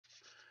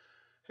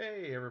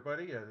Hey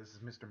everybody, this is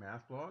Mr.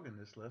 Math Blog, and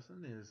this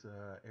lesson is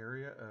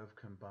area of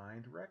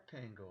combined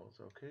rectangles.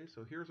 Okay,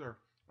 so here's our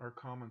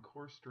Common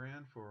Core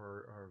strand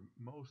for our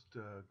most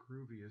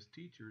grooviest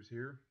teachers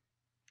here.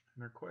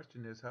 And our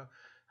question is,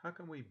 how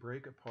can we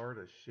break apart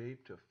a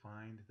shape to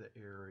find the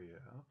area?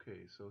 Okay,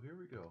 so here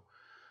we go.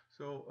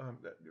 So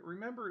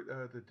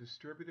remember the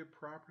distributive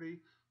property,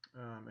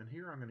 and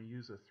here I'm going to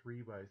use a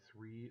 3 by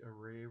 3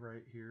 array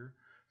right here.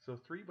 So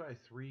 3 by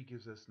 3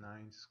 gives us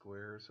 9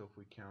 squares. So if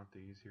we count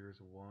these, here's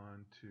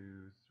 1, 2,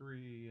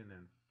 3, and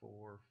then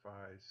 4, 5,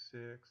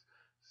 6,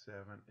 7,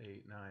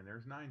 8, 9.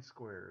 There's 9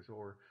 squares,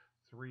 or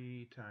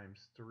 3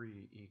 times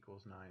 3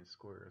 equals 9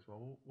 squares.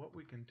 Well, what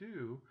we can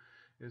do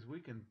is we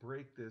can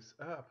break this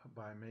up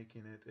by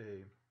making it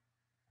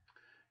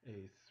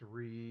a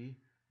 3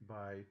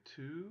 by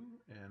 2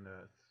 and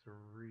a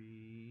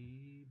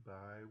 3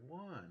 by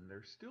 1.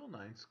 There's still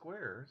 9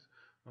 squares.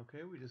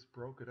 Okay, we just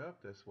broke it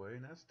up this way,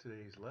 and that's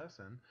today's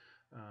lesson.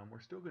 We're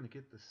still going to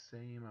get the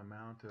same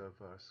amount of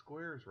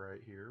squares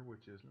right here,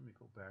 which is, let me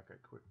go back, I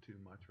clicked too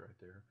much right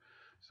there.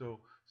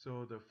 So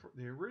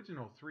the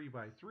original 3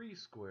 by 3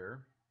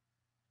 square,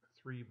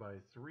 3 by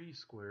 3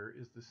 square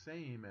is the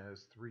same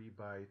as 3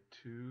 by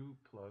 2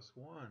 plus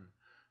 1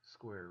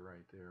 square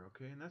right there.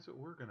 Okay, and that's what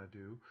we're going to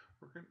do.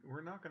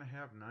 We're not going to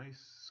have nice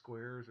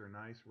squares or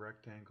nice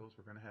rectangles.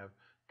 We're going to have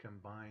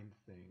combined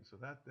things. So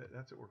that's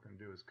what we're going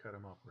to do, is cut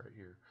them up right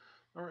here.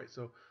 All right,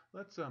 so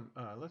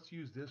let's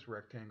use this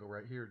rectangle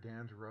right here.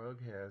 Dan's rug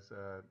has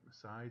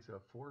sides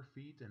of 4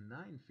 feet and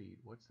 9 feet.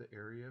 What's the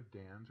area of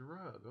Dan's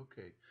rug?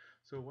 Okay,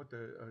 so what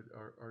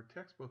our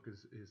textbook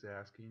is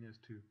asking is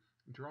to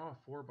draw a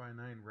 4 by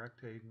 9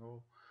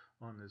 rectangle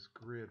on this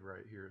grid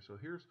right here. So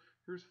here's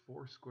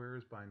 4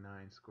 squares by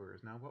 9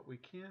 squares. Now what we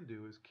can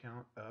do is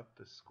count up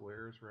the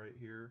squares right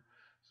here.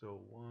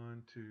 So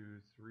 1, 2,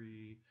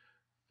 3,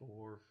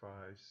 4, 5,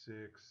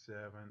 6, 7,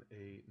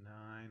 8,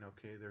 9.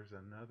 Okay, there's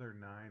another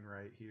 9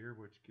 right here,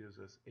 which gives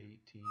us 18.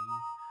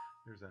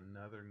 There's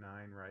another 9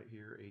 right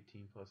here.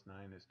 18 plus 9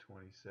 is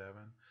 27.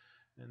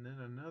 And then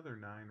another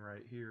 9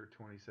 right here.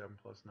 27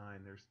 plus 9.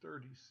 There's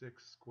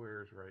 36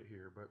 squares right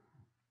here. But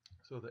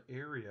so the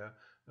area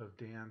of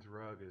Dan's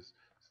rug is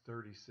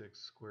 36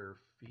 square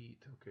feet.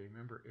 Okay,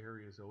 remember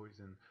area is always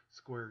in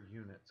square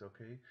units.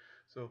 Okay,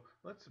 so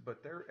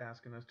but they're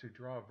asking us to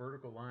draw a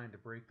vertical line to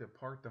break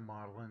apart the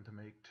model and to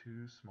make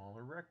two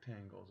smaller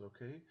rectangles.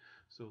 Okay,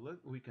 so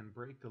we can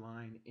break the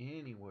line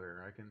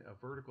anywhere.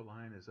 A vertical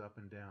line is up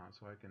and down,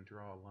 so I can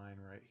draw a line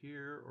right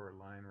here, or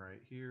a line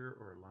right here,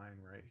 or a line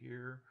right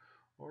here,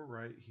 or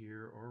right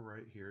here, or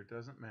right here. It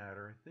doesn't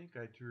matter. I think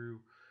I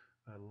drew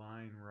a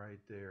line right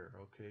there.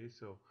 Okay,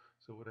 so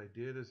what I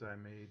did is I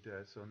made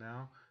so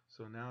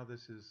now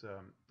this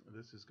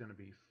is going to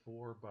be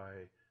 4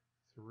 by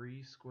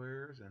 3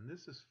 squares, and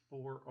this is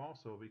 4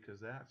 also because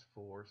that's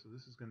 4. So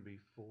this is going to be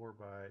 4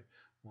 by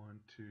 1,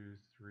 2,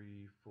 3,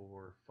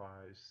 4, 5,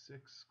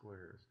 6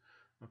 squares.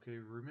 Okay,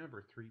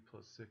 remember 3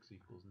 plus 6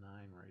 equals 9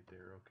 right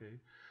there. Okay,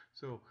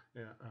 so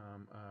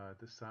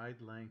the side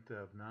length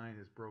of 9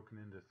 is broken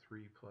into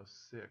 3 plus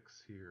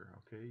 6 here.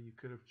 Okay, you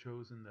could have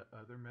chosen the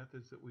other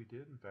methods that we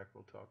did. In fact,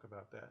 we'll talk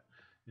about that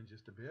in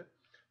just a bit.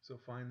 So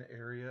find the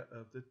area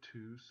of the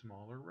two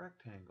smaller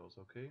rectangles.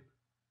 Okay,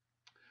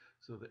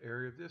 so the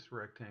area of this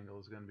rectangle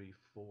is going to be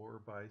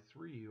 4 by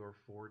 3, or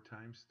 4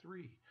 times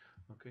 3.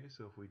 Okay,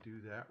 so if we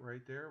do that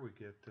right there, we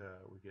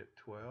get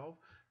 12,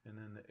 and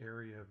then the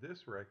area of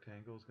this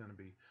rectangle is going to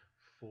be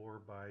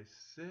 4 by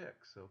 6.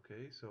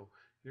 Okay, so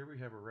here we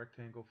have a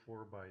rectangle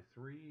 4 by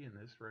 3, and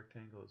this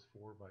rectangle is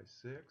 4 by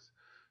 6.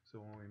 So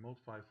when we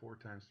multiply 4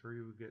 times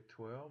 3, we get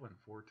 12, and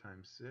 4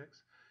 times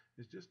 6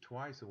 is just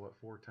twice of what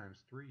 4 times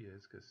 3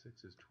 is, because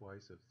 6 is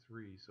twice of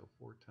 3. So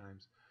 4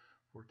 times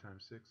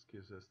 6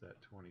 gives us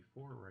that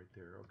 24 right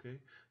there. Okay,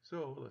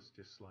 so let's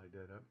just slide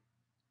that up.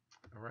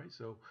 All right,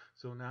 so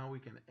now we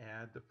can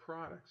add the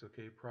products.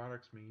 Okay,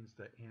 products means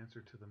the answer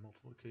to the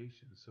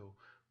multiplication. So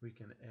we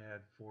can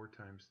add 4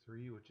 times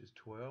 3, which is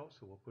 12.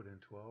 So we'll put in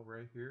 12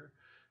 right here.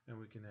 And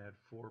we can add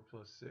 4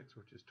 plus 6,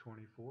 which is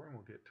 24, and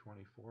we'll get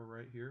 24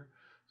 right here.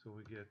 So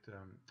we get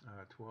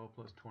 12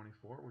 plus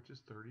 24, which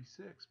is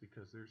 36,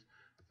 because there's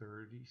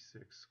 36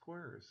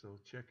 squares. So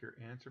check your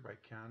answer by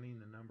counting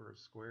the number of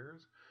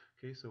squares.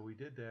 Okay, so we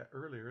did that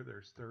earlier.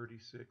 There's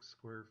 36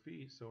 square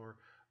feet, so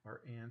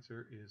our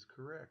answer is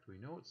correct. We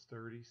know it's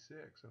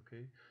 36.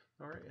 Okay,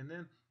 all right, and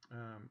then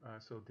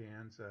so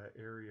Dan's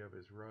area of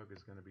his rug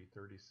is going to be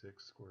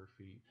 36 square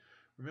feet.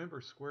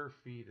 Remember, square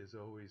feet is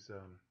always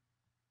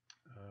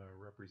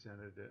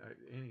represented,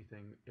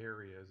 anything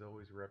area is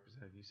always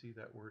represented. You see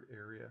that word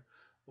area,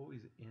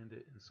 always end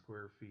it in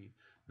square feet.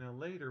 Now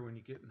later, when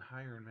you get in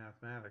higher in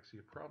mathematics,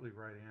 you probably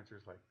write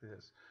answers like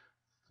this: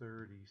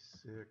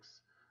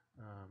 36,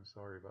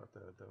 sorry about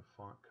the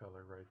font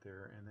color right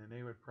there, and then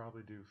they would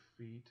probably do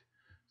feet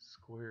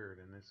squared,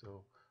 and then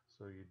so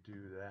you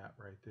do that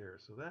right there.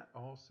 So that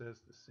all says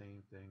the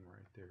same thing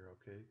right there.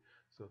 Okay,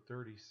 so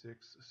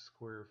 36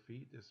 square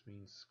feet, this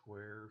means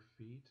square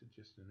feet,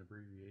 just an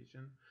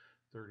abbreviation.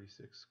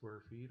 36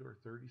 square feet or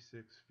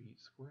 36 feet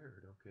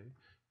squared, okay?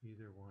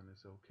 Either one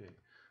is okay.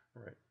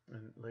 All right,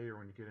 and later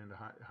when you get into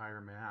higher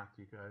math,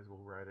 you guys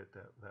will write it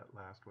that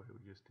last way we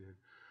just did.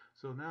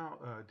 So now,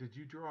 did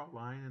you draw a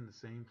line in the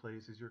same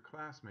place as your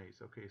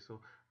classmates? Okay,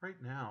 so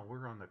right now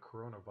we're on the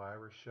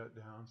coronavirus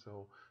shutdown,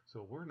 so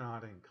we're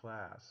not in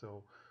class.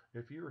 So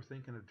if you were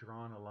thinking of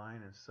drawing a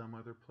line in some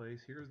other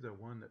place, here's the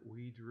one that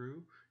we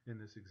drew in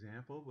this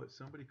example, but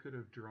somebody could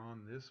have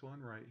drawn this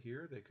one right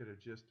here. They could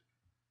have just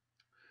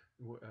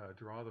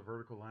draw the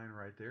vertical line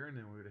right there, and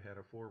then we would have had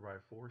a 4 by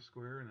 4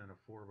 square and then a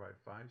 4 by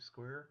 5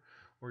 square.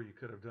 Or you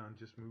could have done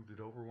just moved it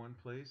over one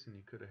place, and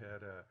you could have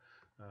had a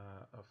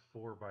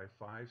 4 by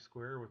 5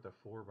 square with a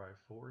 4 by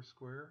 4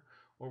 square.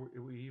 Or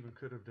we even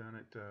could have done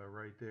it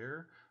right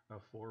there, a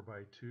 4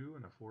 by 2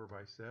 and a 4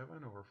 by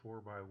 7, or a 4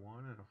 by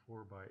 1 and a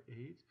 4 by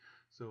 8.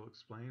 So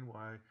explain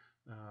why,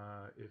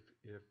 if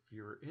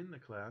you're in the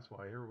class,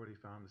 why everybody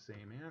found the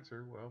same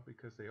answer. Well,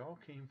 because they all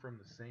came from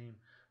the same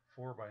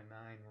 4 by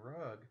 9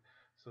 rug,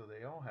 so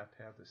they all have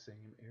to have the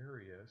same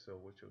area, so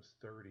which was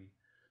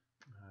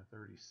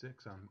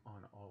 36 on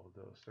all of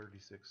those,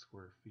 36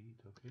 square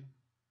feet, okay?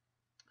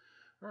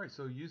 All right,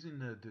 so using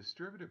the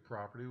distributive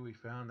property, we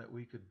found that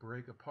we could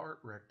break apart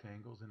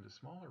rectangles into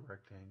smaller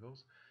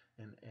rectangles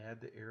and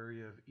add the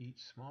area of each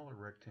smaller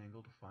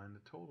rectangle to find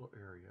the total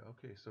area.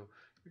 Okay, so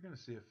you're going to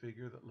see a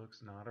figure that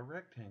looks not a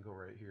rectangle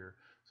right here.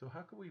 So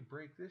how can we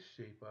break this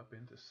shape up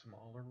into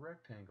smaller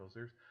rectangles?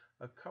 There's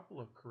a couple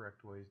of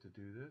correct ways to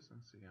do this.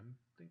 Let's see, I'm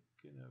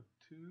thinking of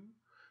two.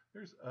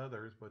 There's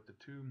others, but the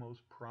two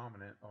most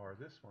prominent are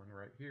this one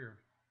right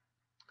here.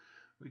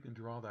 We can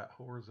draw that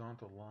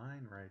horizontal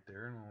line right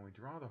there, and when we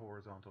draw the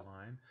horizontal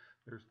line,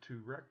 there's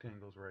two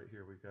rectangles right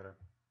here. We've got a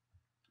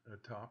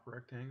top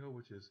rectangle,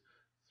 which is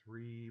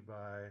 3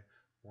 by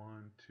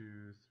 1,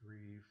 2,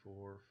 3,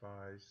 4,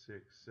 5,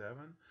 6,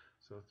 7.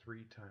 So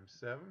 3 times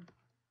 7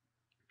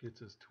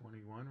 gets us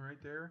 21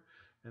 right there.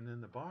 And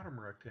then the bottom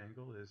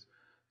rectangle is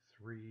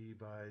 3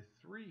 by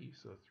 3.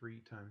 So 3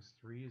 times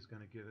 3 is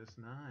going to get us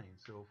 9.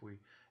 So if we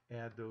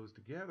add those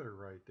together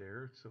right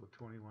there, so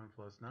 21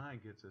 plus 9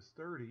 gets us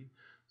 30.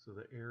 So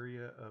the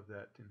area of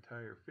that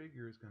entire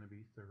figure is going to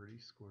be 30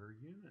 square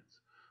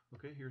units.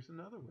 Okay, here's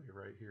another way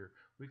right here.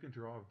 We can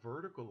draw a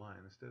vertical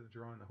line. Instead of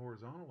drawing the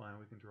horizontal line,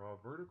 we can draw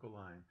a vertical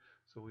line.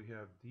 So we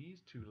have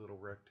these two little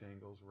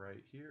rectangles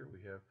right here.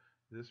 We have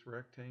this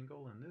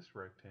rectangle and this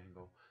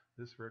rectangle.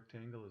 This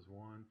rectangle is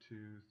 1,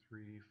 2,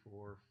 3,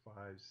 4,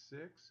 5,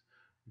 6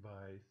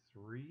 by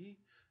 3,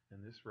 and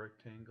this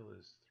rectangle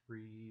is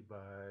 3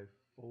 by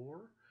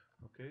 4.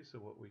 Okay, so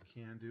what we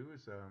can do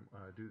is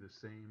do the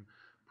same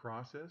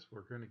process.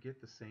 We're going to get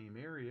the same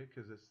area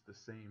because it's the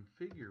same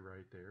figure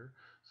right there.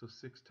 So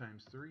 6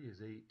 times 3 is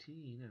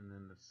 18, and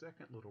then the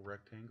second little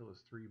rectangle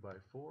is 3 by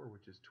 4,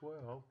 which is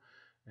 12.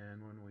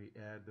 And when we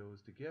add those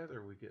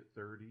together, we get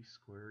 30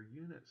 square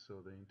units.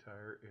 So the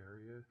entire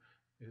area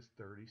is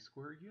 30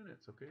 square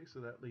units. Okay, so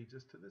that leads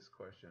us to this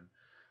question.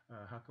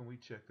 How can we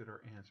check that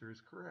our answer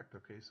is correct?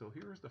 Okay, so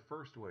here's the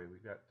first way.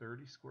 We got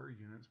 30 square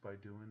units by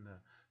doing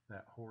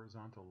that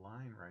horizontal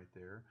line right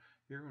there.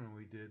 Here when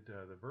we did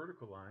the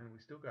vertical line, we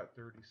still got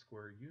 30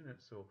 square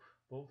units, so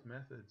both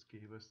methods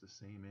gave us the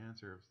same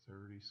answer of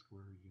 30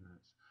 square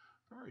units.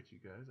 All right, you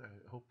guys, I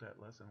hope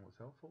that lesson was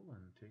helpful,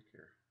 and take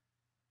care.